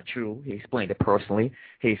that's not true. He explained it personally.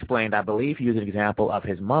 He explained, I believe he used an example of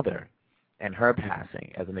his mother and her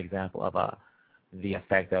passing as an example of the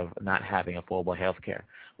effect of not having affordable health care.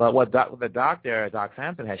 But what the doctor, Doc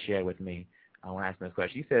Sampson, has shared with me when asking this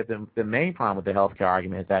question, he said the main problem with the health care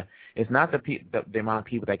argument is that it's not the amount of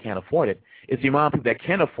people that can't afford it, it's the amount of people that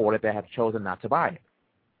can afford it that have chosen not to buy it,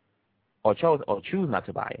 or choose not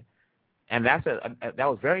to buy it. And that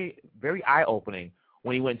was very, very eye-opening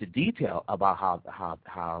when he went into detail about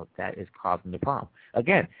how that is causing the problem.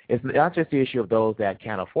 Again, it's not just the issue of those that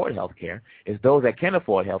can't afford health care. It's those that can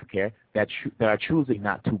afford health care that are choosing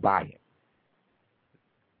not to buy it.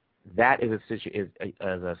 That is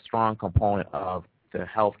a strong component of the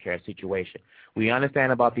health care situation. We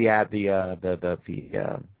understand about the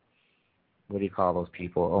what do you call those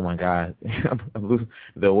people? Oh my God, I'm losing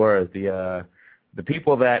the words. The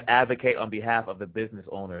people that advocate on behalf of the business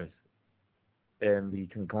owners and the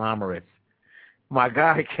conglomerates. My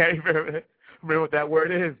God, I can't even remember what that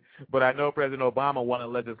word is, but I know President Obama wanted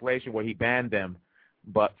legislation where he banned them,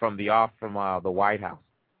 but from the White House.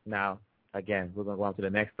 Now, again, we're going to go on to the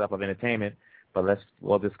next stuff of entertainment. But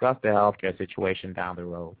we'll discuss the healthcare situation down the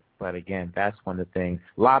road. But again, that's one of the things.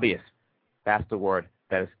 Lobbyists, that's the word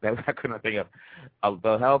that I couldn't think of.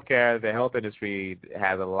 The health industry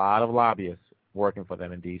has a lot of lobbyists working for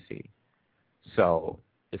them in D.C. So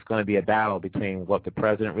it's going to be a battle between what the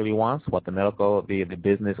president really wants, what the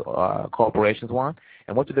business corporations want,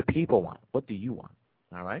 and what do the people want. What do you want?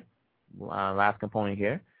 All right. Last component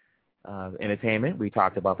here, entertainment. We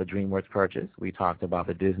talked about the DreamWorks purchase. We talked about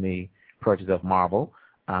the Disney purchase of Marvel.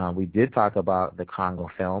 We did talk about the Congo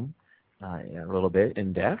film a little bit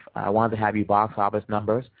in depth. I wanted to have you box office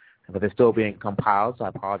numbers, but they're still being compiled, so I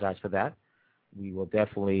apologize for that. We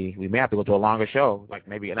may have to go to a longer show, like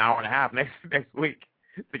maybe an hour and a half next week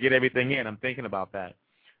to get everything in. I'm thinking about that.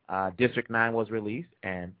 District 9 was released,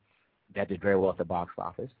 and that did very well at the box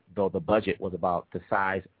office, though the budget was about the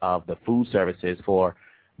size of the food services for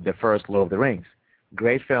the first Lord of the Rings.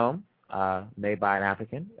 Great film made by an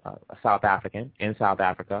African, a South African, in South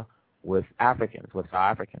Africa with South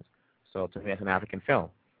Africans. So to me, it's an African film.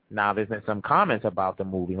 Now, there's been some comments about the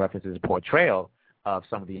movie, references to portrayal of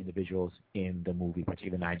some of the individuals in the movie,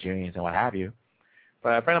 particularly Nigerians and what have you.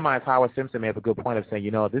 But a friend of mine, Howard Simpson, made a good point of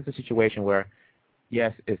saying, this is a situation where,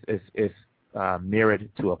 yes, it's mirrored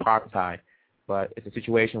to apartheid, but it's a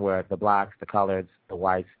situation where the blacks, the coloreds, the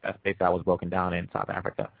whites, that space that was broken down in South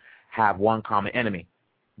Africa, have one common enemy,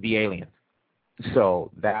 the aliens.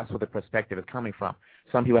 So that's where the perspective is coming from.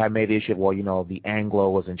 Some people have made the issue of, the Anglo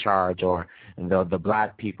was in charge, or the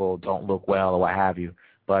black people don't look well, or what have you.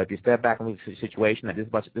 But if you step back and look at the situation, that this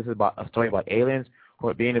is about a story about aliens who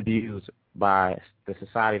are being abused by the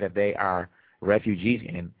society that they are refugees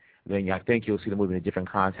in, then I think you'll see the movie in a different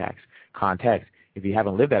context. If you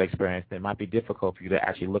haven't lived that experience, then it might be difficult for you to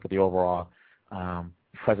actually look at the overall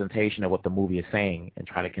presentation of what the movie is saying and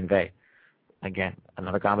try to convey. Again,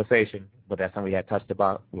 another conversation, but that's something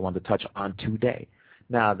we wanted to touch on today.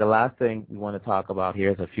 Now, the last thing we want to talk about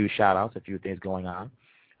here is a few shout-outs, a few things going on.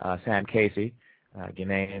 Sam Casey,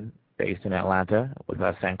 Ghanaian, based in Atlanta, with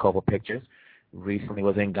Sankofa Pictures, recently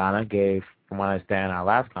was in Ghana, from what I understand, our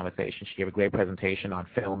last conversation, she gave a great presentation on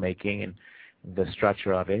filmmaking and the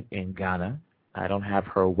structure of it in Ghana. I don't have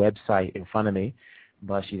her website in front of me,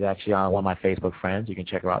 but she's actually on one of my Facebook friends. You can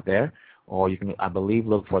check her out there. Or you can, I believe,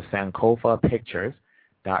 look for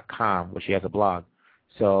sankofapictures.com, where she has a blog.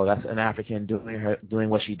 So that's an African doing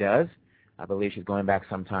what she does. I believe she's going back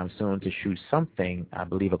sometime soon to shoot something, I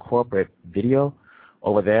believe a corporate video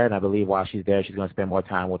over there. And I believe while she's there, she's going to spend more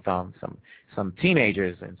time with some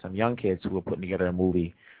teenagers and some young kids who are putting together a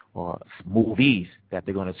movie or movies that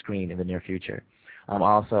they're going to screen in the near future.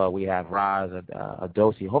 Also, we have Raz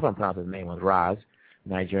Adosi. I hope I'm pronouncing his name was Raz,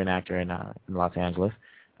 Nigerian actor in Los Angeles.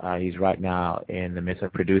 He's right now in the midst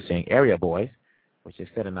of producing Area Boys, which is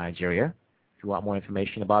set in Nigeria. If you want more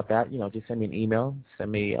information about that, just send me an email.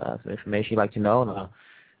 Send me some information you'd like to know, and I'll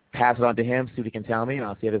pass it on to him, see what he can tell me, and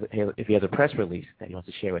I'll see if he has a press release that he wants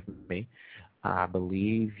to share with me. I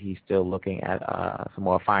believe he's still looking at some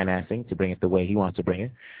more financing to bring it the way he wants to bring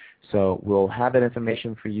it. So we'll have that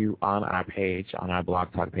information for you on our page, on our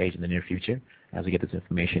Blog Talk page in the near future as we get this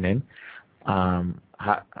information in. Haz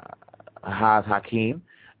Hakim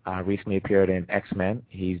recently appeared in X-Men.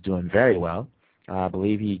 He's doing very well. I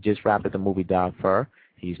believe he just wrapped up the movie Dog Fur.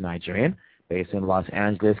 He's Nigerian, based in Los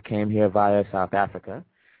Angeles, came here via South Africa.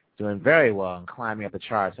 Doing very well and climbing up the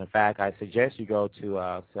charts. In fact, I suggest you go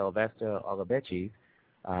to Sylvester Ogabechi.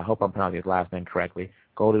 I hope I'm pronouncing his last name correctly.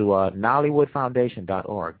 Go to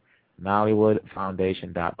NollywoodFoundation.org.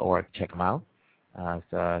 NollywoodFoundation.org. Check him out.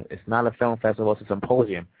 It's not a film festival. It's a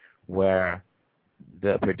symposium where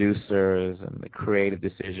the producers and the creative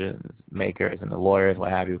decision makers and the lawyers,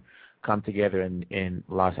 what have you, come together in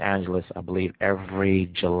Los Angeles, I believe, every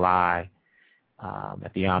July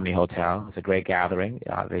at the Omni Hotel. It's a great gathering.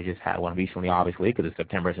 They just had one recently, obviously, because it's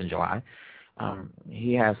September and July.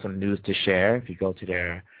 He has some news to share. If you go to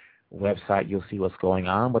their website, you'll see what's going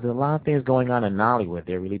on. But there's a lot of things going on in Nollywood.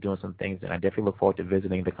 They're really doing some things, and I definitely look forward to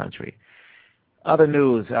visiting the country. Other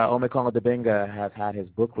news, Omekongo Dibinga has had his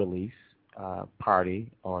book release party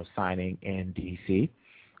or signing in D.C.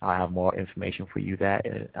 I'll have more information for you that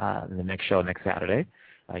in the next show next Saturday.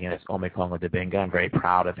 Again, it's Omekongo Dibinga. I'm very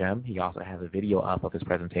proud of him. He also has a video up of his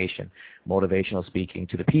presentation, motivational speaking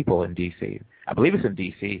to the people in D.C. I believe it's in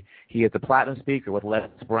D.C. He is the platinum speaker with Les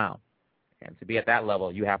Brown. And to be at that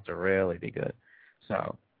level, you have to really be good.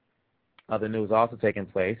 So other news also taking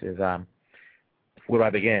place is, where do I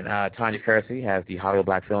begin? Tanya Kersey has the Hollywood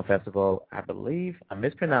Black Film Festival. I believe, I'm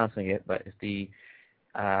mispronouncing it, but it's the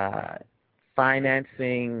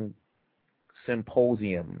Financing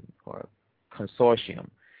Symposium or Consortium.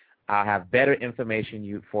 I'll have better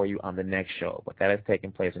information for you on the next show, but that is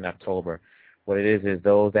taking place in October. What it is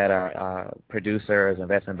those that are producers,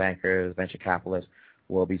 investment bankers, venture capitalists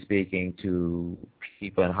will be speaking to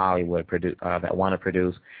people in Hollywood that want to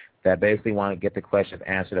produce, that basically want to get the questions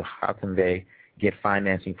answered of how can they get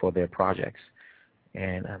financing for their projects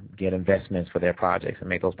and get investments for their projects and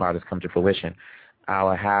make those projects come to fruition. I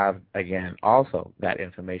will have, again, also that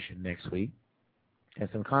information next week and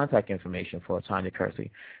some contact information for Tanya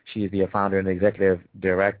Kersey. She is the founder and executive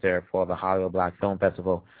director for the Hollywood Black Film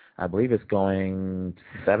Festival. I believe it's going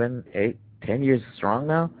 7, 8, 10 years strong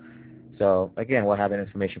now. So, again, we'll have that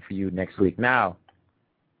information for you next week. Now,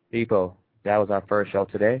 people, that was our first show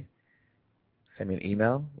today. Send me an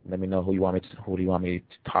email. Let me know who do you want me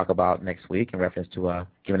to talk about next week in reference to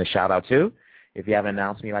giving a shout-out to. If you have an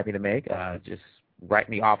announcement you'd like me to make, just write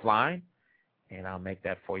me offline, and I'll make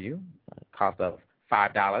that for you. Cost of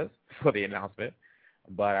 $5 for the announcement.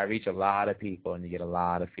 But I reach a lot of people, and you get a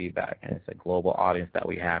lot of feedback, and it's a global audience that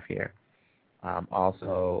we have here.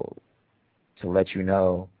 Also, to let you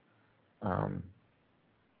know,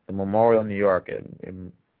 the Memorial in New York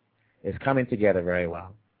is coming together very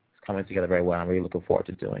well. Coming together very well. I'm really looking forward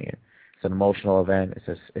to doing it. It's an emotional event.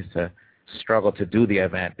 It's a struggle to do the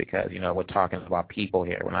event because, we're talking about people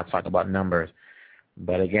here. We're not talking about numbers.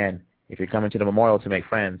 But again, if you're coming to the memorial to make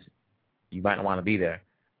friends, you might not want to be there.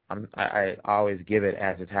 I always give it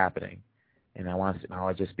as it's happening. And I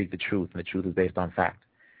always just speak the truth, and the truth is based on fact.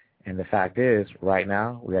 And the fact is, right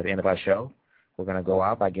now, we're at the end of our show. We're going to go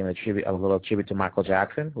out by giving a little tribute to Michael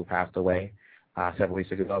Jackson, who passed away several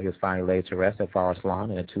weeks ago. He was finally laid to rest at Forest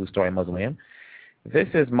Lawn in a 2-story mausoleum. This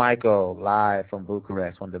is Michael live from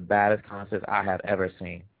Bucharest, one of the baddest concerts I have ever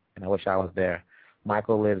seen, and I wish I was there.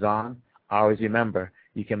 Michael lives on. Always remember,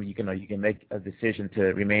 you can make a decision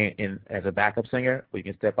to remain as a backup singer, or you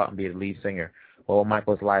can step out and be the lead singer. What would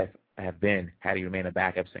Michael's life have been had he remained a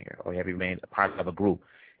backup singer, or had he remained a part of a group?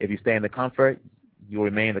 If you stay in the comfort, you'll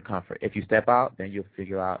remain in the comfort. If you step out, then you'll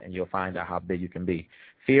figure out and you'll find out how big you can be.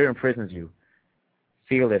 Fear imprisons you.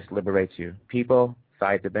 Fearless liberates you. People,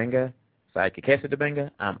 Side Dibinga, Side Kekesa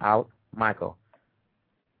Dibinga, I'm out. Michael,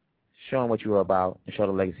 show them what you were about and show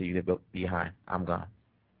the legacy you built behind. I'm gone.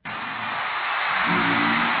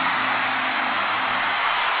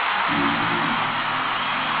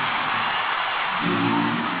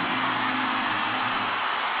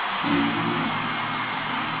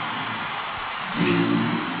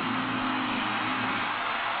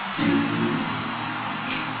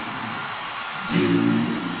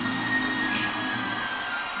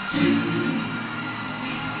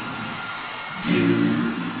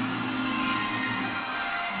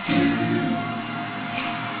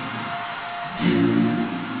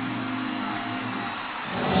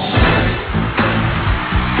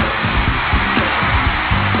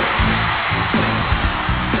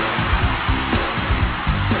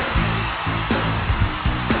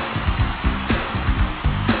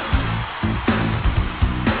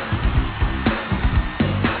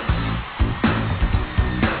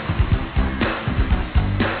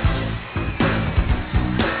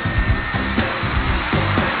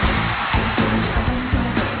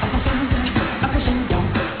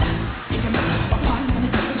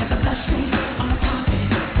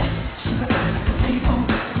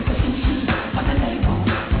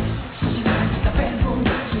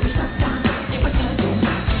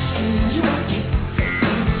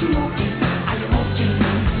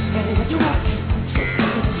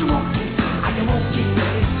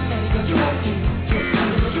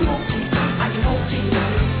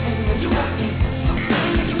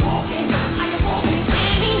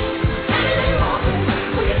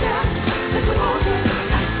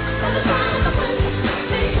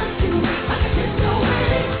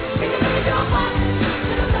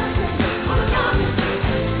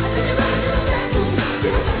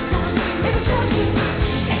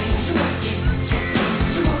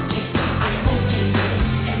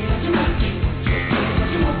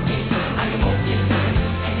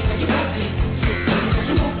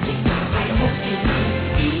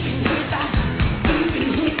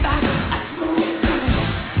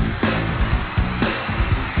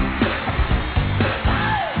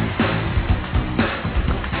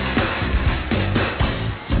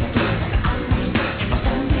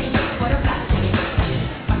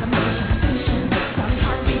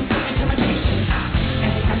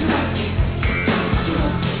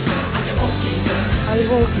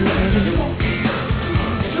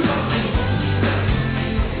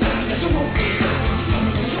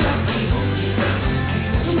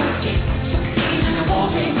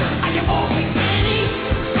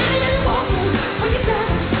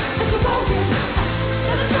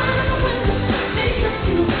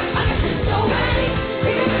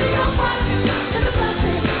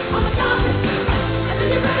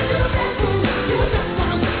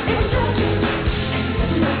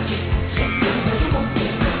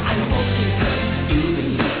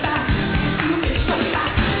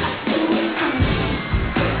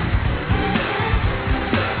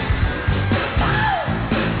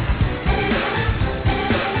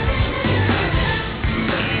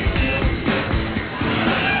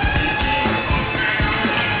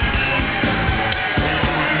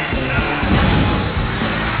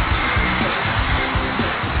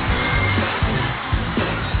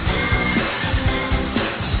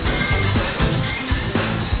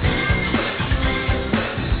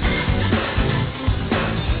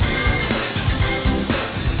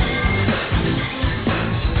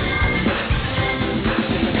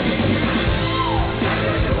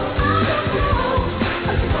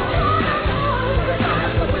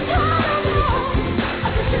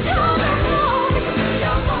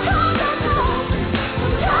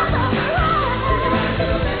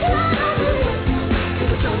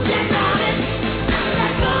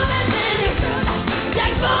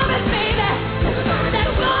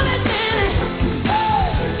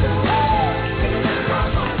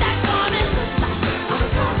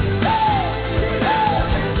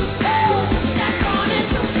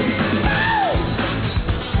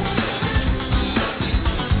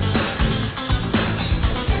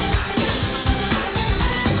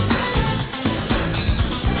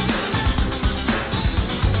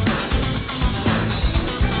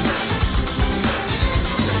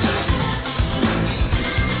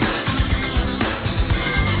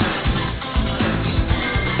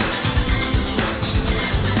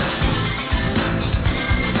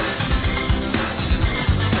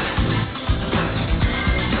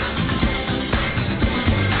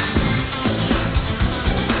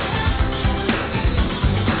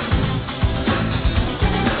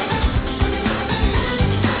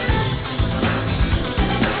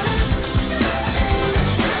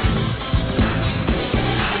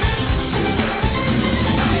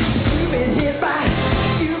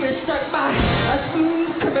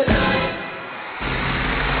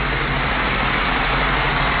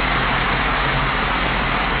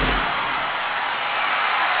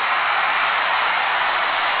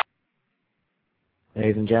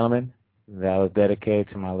 and gentlemen, that was dedicated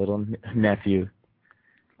to my little nephew,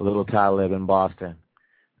 little Talib in Boston.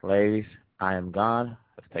 Ladies, I am gone.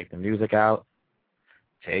 Let's take the music out.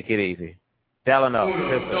 Take it easy. Delano,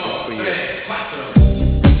 this is for you.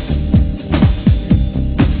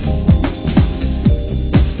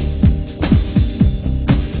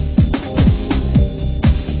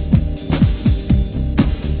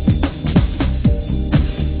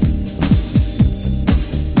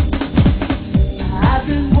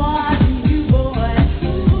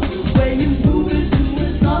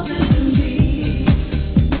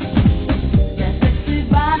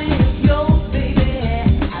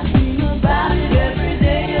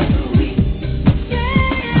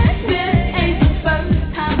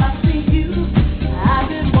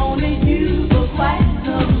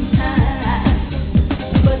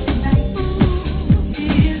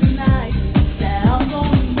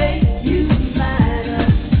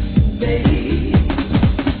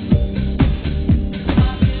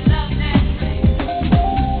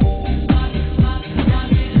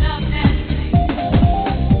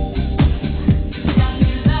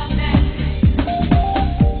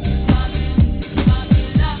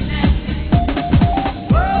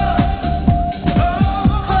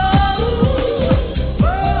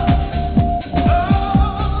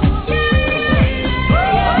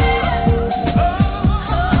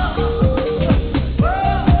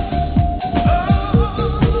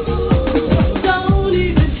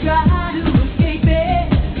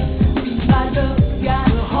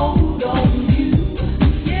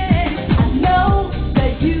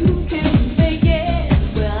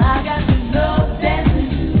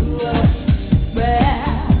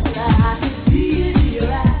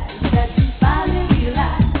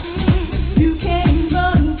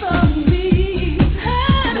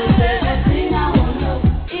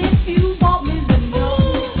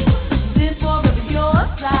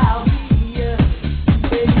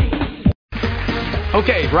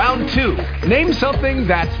 Okay, round two. Name something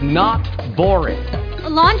that's not boring. A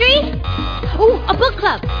laundry? Ooh, a book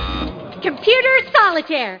club. Computer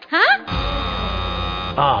solitaire, huh?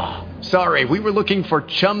 Ah, sorry, we were looking for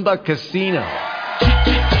Chumba Casino.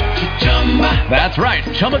 That's right,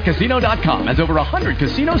 ChumbaCasino.com has over 100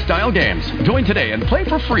 casino-style games. Join today and play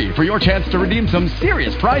for free for your chance to redeem some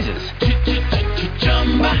serious prizes.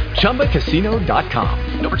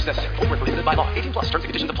 ChumbaCasino.com. No purchase necessary. Void where prohibited by law. 18 plus. Terms and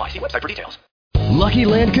conditions apply. See website for details. Lucky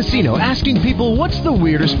Land Casino, asking people, what's the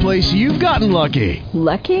weirdest place you've gotten lucky?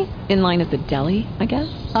 Lucky? In line at the deli, I guess?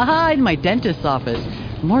 Aha, in my dentist's office.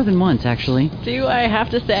 More than once, actually. Do I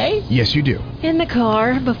have to say? Yes, you do. In the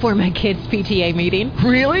car before my kids' PTA meeting.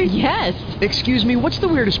 Really? Yes. Excuse me, what's the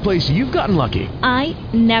weirdest place you've gotten lucky? I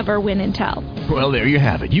never win and tell. Well, there you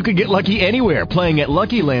have it. You can get lucky anywhere, playing at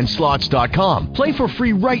LuckyLandSlots.com. Play for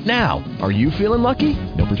free right now. Are you feeling lucky?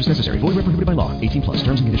 No purchase necessary. Void where prohibited by law. 18 plus.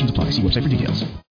 Terms and conditions apply. See website for details.